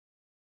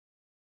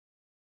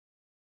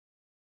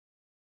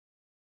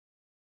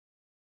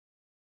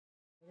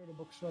Do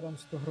boxu a dám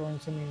si to hru a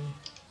něco méně.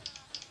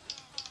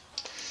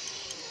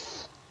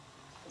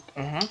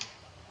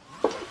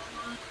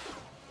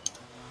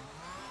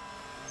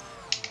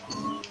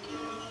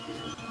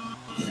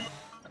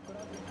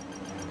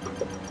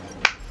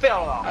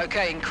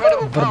 Okay,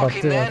 incredible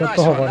parking there,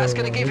 nice one. That's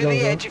going to give you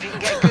the edge if you can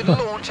get a good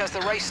launch as the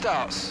race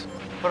starts.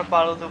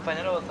 Propálil to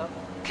úplně do tam.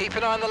 Keep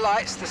an eye on the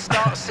lights, the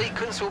start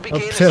sequence will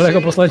begin as Přijel jako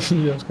soon.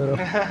 poslední, jo, skoro.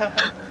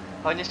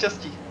 Hodně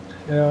štěstí.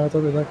 Jo, to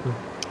by taky.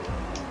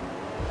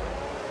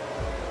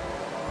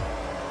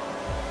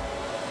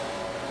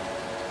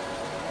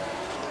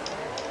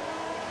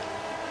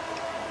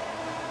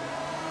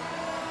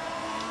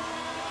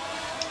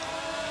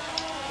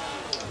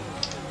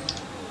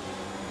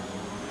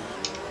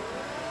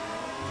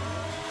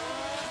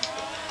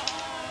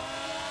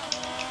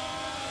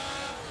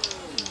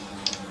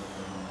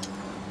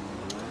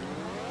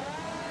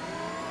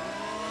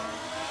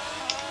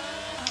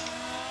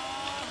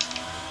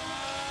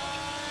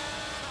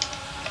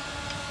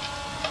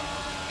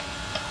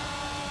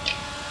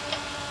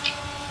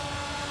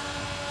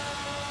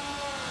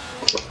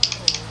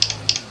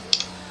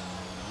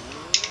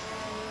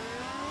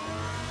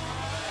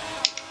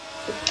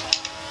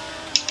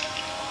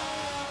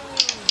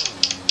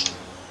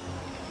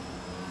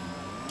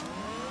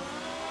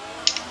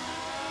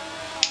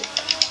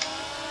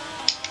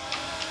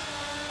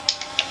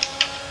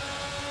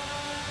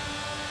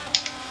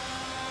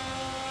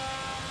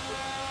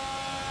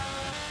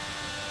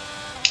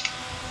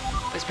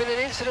 There's been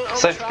an incident on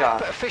track,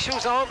 but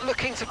officials aren't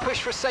looking to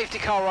push for a safety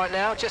car right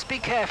now. Just be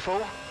careful.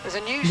 There's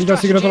a new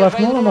strategy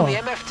available on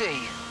the MFD.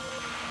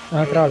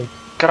 Aha, Králík.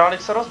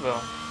 Králík se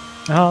rozbil.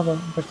 Aha,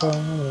 tak to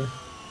nevím.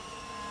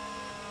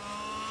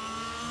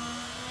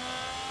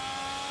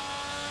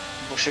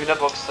 Bušek jde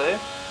boxy.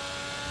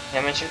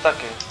 Němeček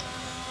taky.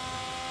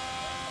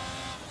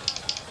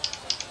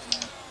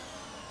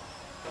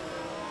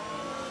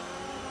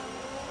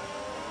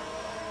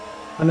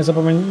 A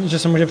nezapomeň, že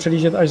se může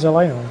předjíždět až za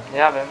lineou.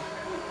 Já vím.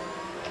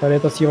 Tady je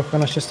ta cílovka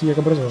naštěstí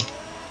jako brzo.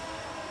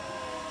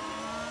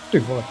 Ty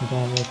vole, mi to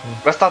mám velkou.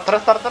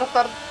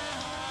 Restart.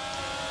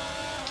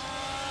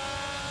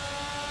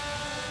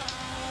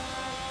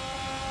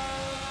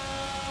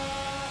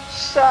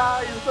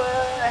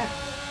 Scheiße!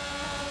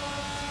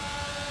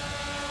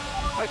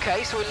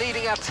 Okay, so we're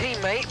leading our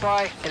teammate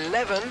by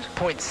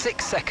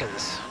 11.6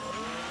 seconds.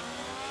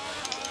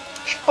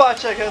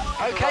 Špáček je...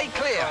 Okay,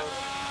 clear.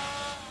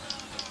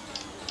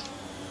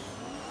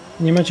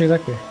 Němeček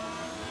taky.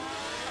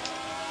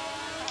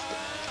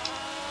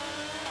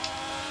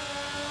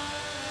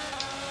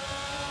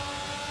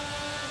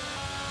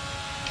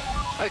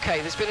 Okay,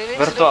 there's been an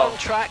incident on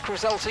track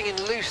resulting in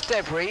loose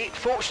debris.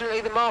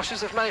 Fortunately, the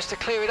marshals have managed to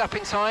clear it up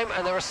in time,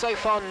 and there are so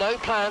far no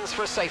plans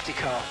for a safety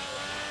car.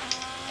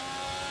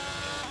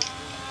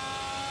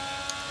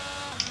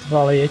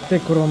 Ale jeďte,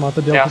 kurva,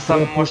 máte dělat. Já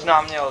jsem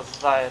možná měl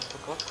zajet,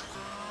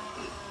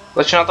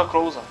 začíná to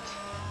klouzat.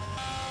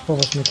 Po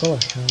 8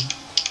 kolech, jo.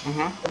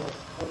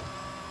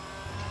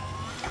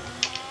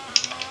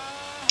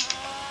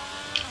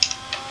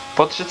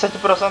 Po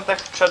 30%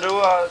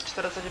 vpředu a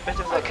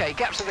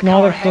 45% vzadu.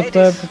 No, tak to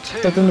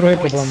je ten druhý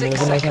problém,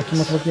 že máš nějaký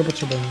moc velký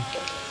potřebení.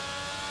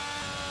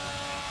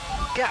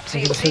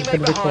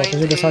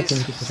 Takže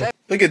desátinky.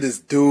 Look at this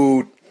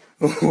dude.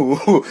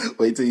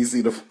 Wait till you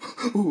see the...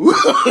 No.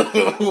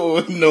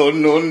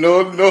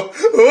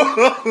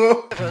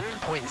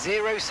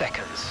 7.0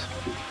 seconds.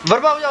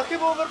 Vrba udělal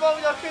chybu.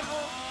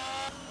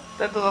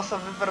 Ten to zase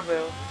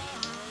vyvrbil.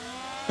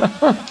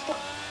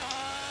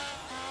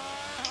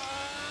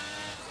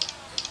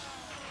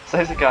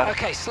 Safety car.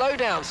 Okay, slow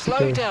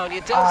down.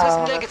 Your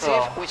delta's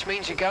negative, which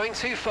means you're going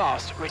too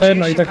fast. To je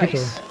jedno, Reduce i your tak je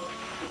to. pace.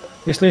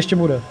 Jestli ještě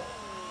bude.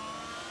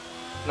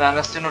 Ne,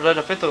 nestihnu jde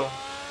do pitu.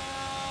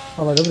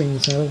 Ale dobrý,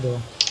 nic se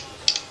nerozbilo.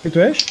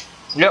 Pituješ?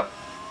 Jo.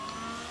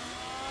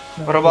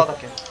 Vrba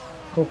taky.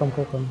 Koukám.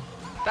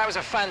 That was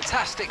a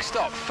fantastic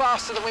stop,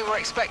 faster than we were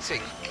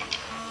expecting.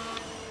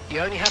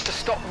 You only have to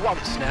stop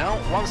once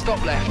now. One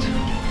stop left.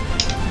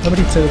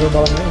 Dobrý předrob,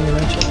 ale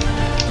Němeček.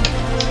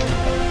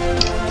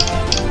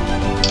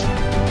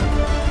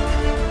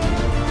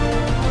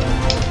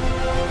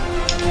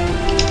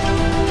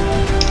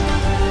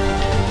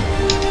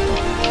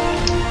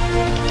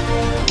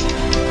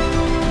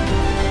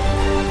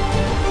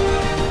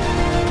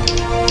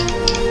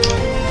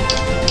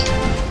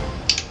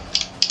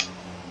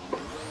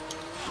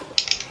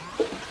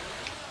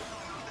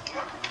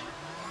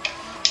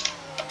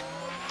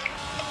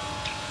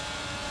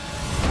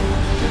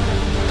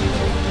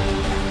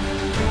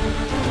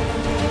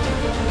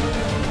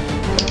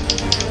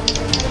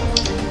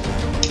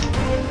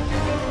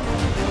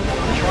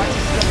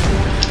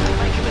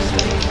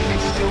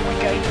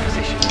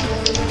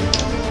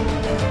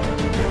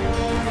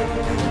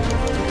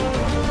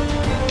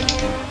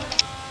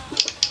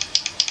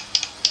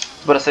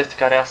 Bude safety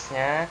car,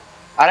 jasně.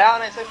 A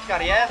reálný safety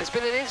car je. There's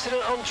been an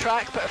incident on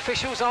track, but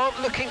officials aren't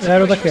looking to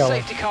push for a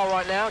safety car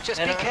right now.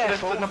 Just be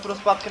careful. Napůjdu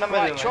zpátky na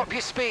medium. Right, drop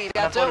your speed.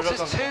 Our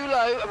delta's too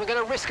low and we're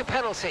going to risk a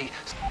penalty.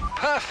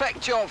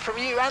 perfect job from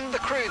you and the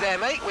crew there,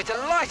 mate. We're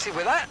delighted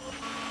with that.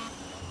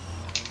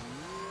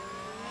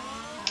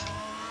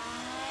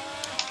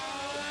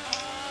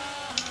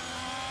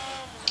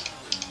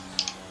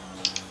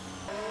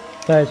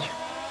 Teď.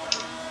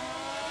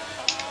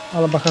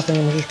 Ale bacha,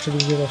 stejně můžeš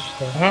předjíždět až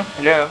to.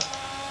 Jo.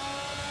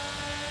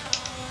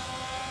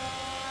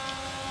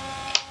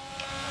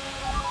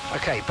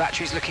 Okay,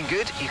 battery's looking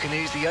good. You can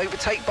use the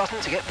overtake button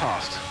to get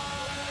past.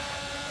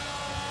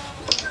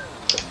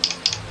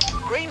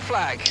 Green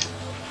flag.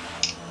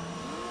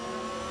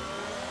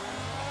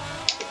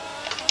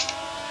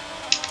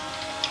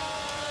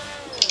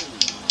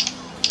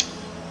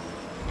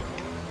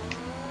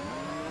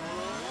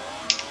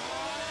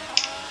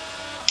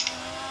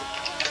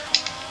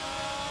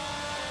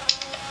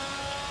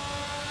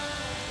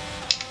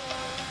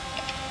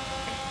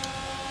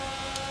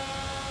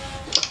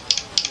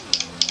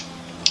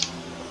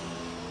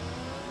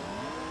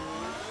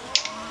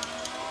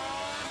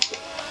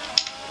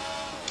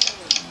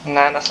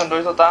 Ne,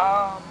 nasanduj to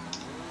tam.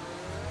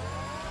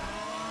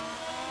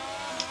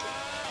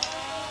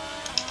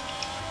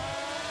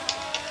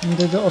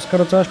 Teď to Oskar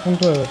docela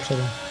špuntuje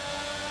vepředu.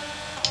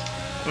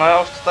 No já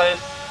už to tady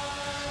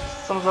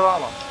jsem za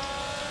váma.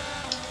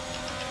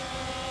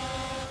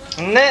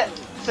 Ne,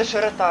 seš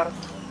retard.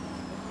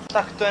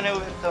 Tak to je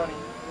neuvěřitelný.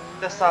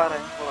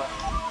 Tesárek, vole.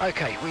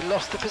 Okay, we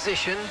lost the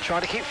position.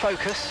 Try to keep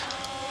focus.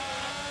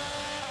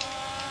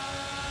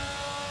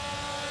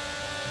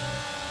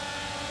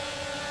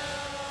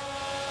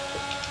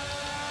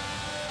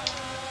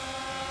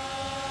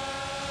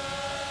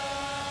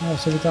 Já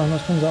se vytáhnu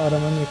aspoň za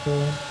Adamem,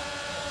 děkuju.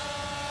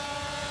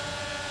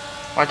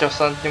 Maťo,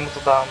 snad mu to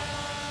dám.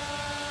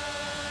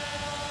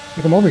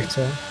 Jako mohl bych,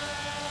 co?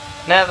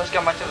 Ne, to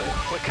říkám Maťovi.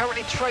 We're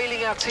currently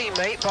trailing our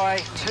teammate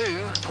by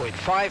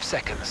 2.5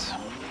 seconds.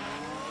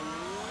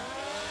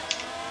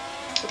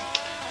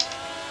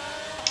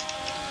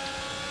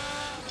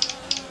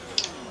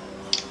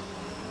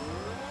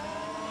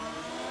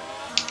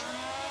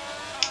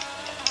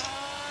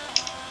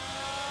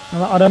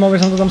 Ale Adamovi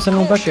jsem to tam se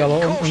mnou taky, ale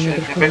on mě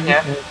trošku...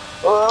 Pěkně.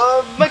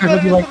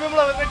 McLaren je to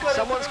vymlave, McLaren.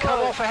 Someone's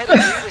come off ahead of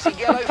you. There's a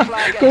yellow flag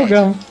ahead.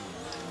 Koukám.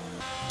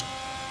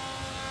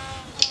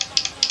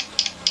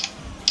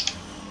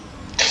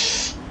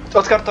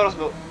 Oskar to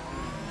rozbil.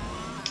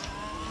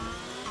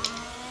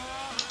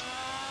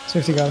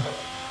 Safety car.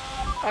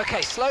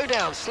 Okay, slow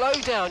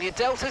down. Your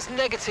delta's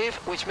negative,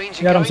 which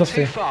means you're going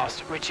too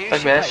fast. Reduce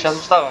Tak your běž, já pace.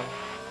 zůstávám.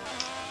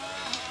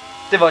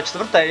 Ty vole,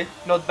 čtvrtý.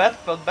 Not bad,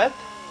 not bad.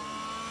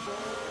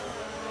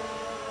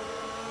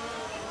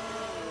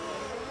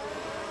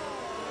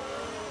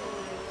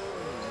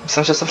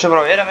 Myslím, že jsem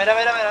přebral. Jedem.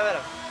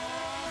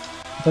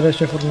 Tady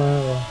ještě furt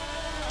ne, jo.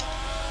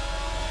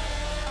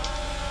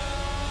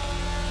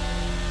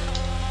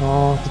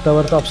 No, ty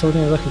tower to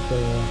absolutně nezachytil,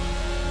 jo.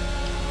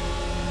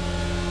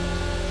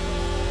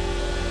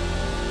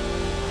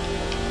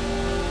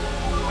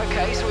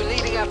 Okay, so we're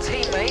leading our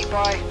teammate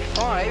by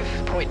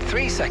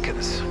 5.3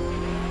 seconds.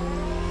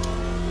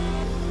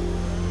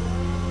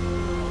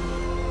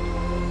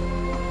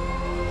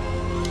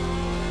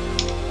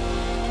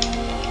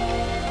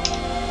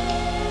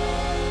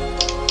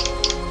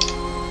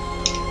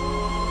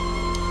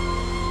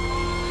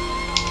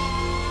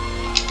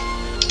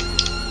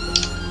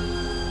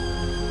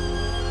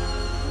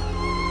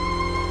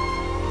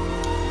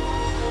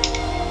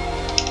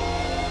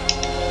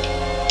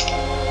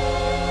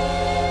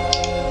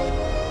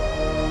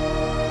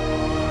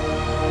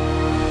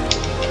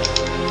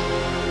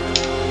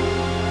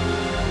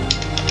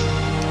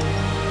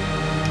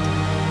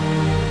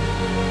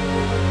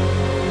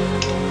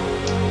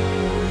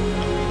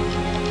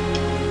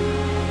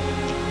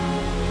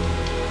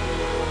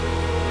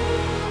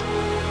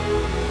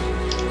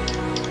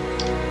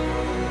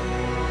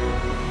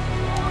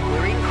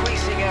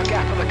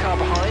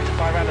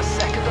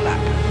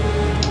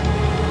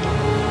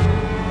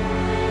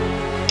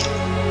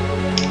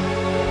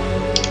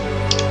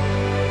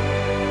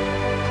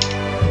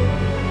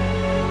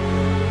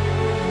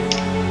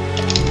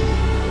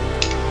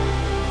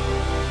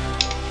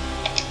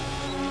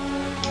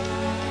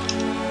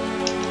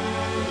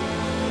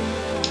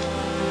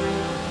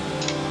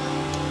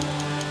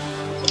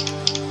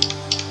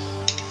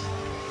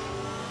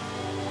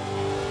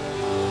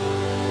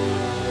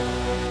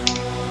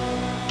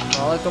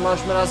 Ale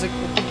Tomáš Mrázek,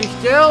 pokud by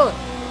chtěl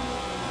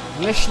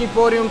dnešní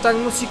pódium, tak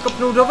musí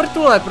kopnout do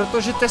vrtule,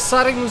 protože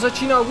Tesárek mu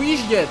začíná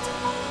ujíždět.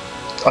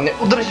 On je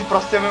udrží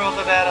prostě mimo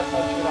to DRS.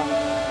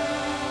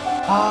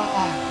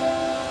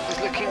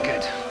 It's looking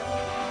good.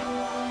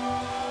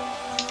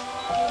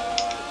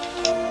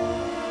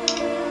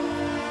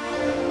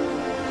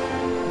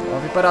 A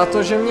vypadá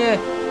to, že mě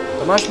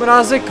Tomáš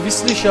Mrázek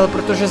vyslyšel,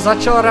 protože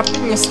začal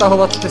rapidně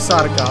stahovat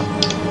Tesárka.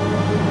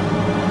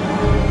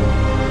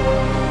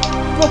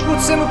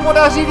 Pokud se mu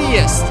podaří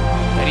výjezd,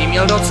 který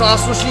měl docela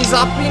slušný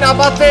zapín na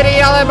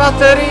baterii, ale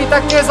baterii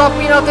také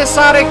zapíná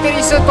Tesárek,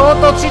 který se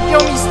tohoto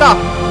třetího místa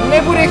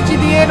nebude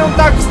chtít jenom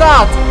tak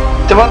vzdát.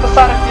 Ty vole,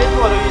 Tesárek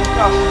jezdil do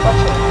jízdňa, až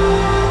stačil.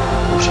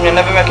 Upřímně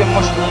nevím, jak je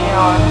možný,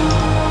 ale...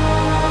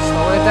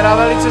 To je teda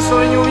velice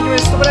solidní, uvidíme,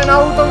 jestli to bude na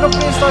útok do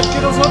průstačky,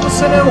 rozhodl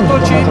se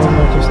neútočit.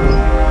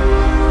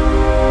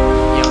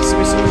 Já si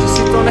myslím, že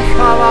si to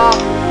nechává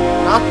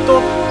na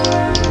to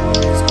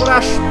skoro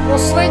až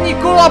poslední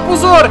kolo a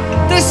pozor,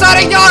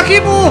 Tesárek dělá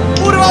chybu,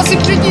 urval si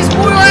přední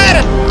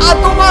spoiler a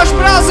Tomáš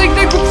Mrázek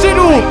jde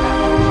kupředu.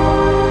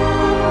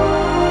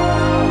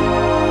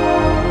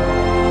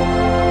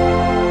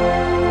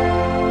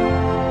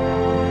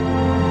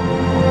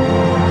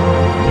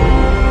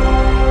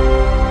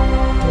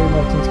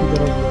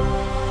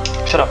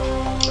 Shut up.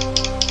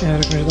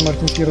 Já řeknu, že to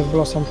Martinský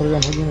rozbil a sám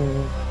projdám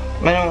hodinu.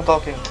 Minimum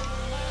talking.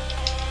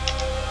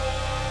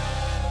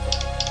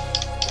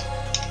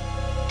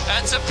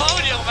 That's a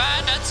podium,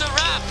 man. That's a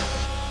wrap.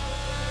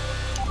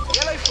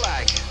 Yellow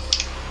flag.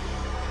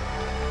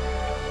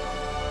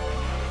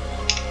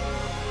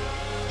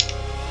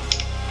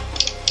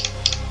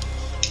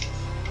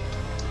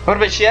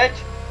 Horvič, jeď.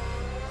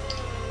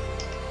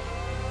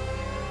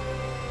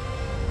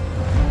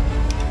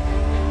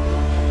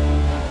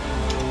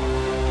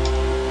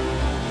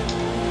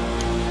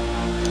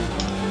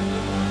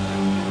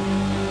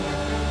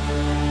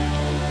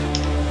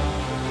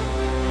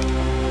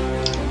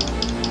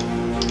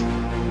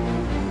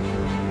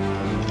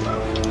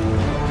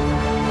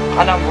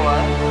 Adam,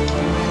 vole.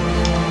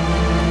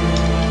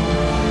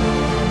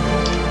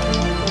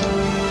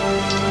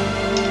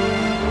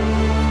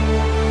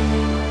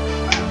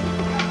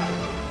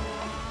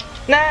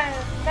 Ne,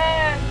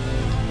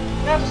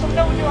 to jsem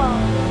neudělal.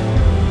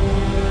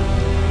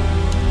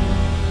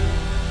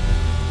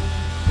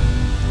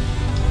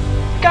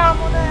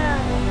 Kámo, ne.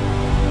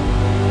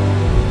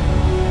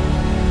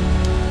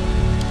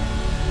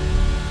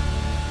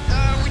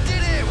 We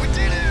did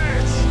it!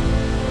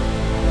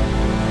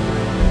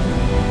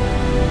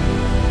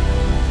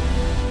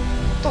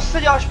 To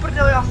se děláš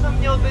prdel, já jsem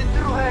měl být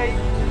druhej.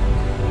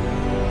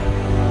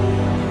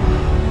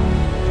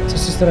 Co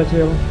jsi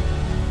ztratil?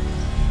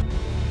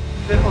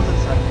 2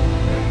 pozice.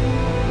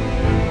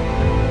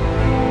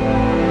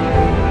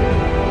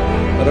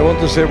 But I want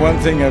to say one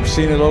thing. I've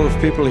seen a lot of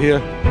people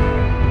here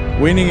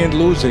winning and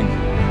losing.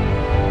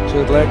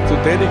 So I'd like to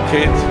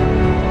dedicate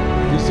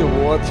this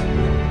award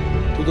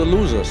to the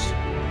losers.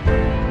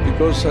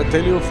 Because I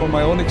tell you from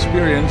my own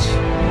experience,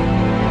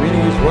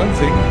 winning is one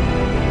thing,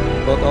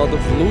 but out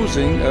of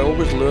losing I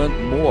always learned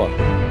more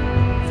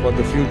for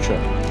the future.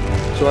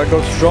 So I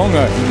got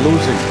stronger in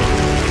losing.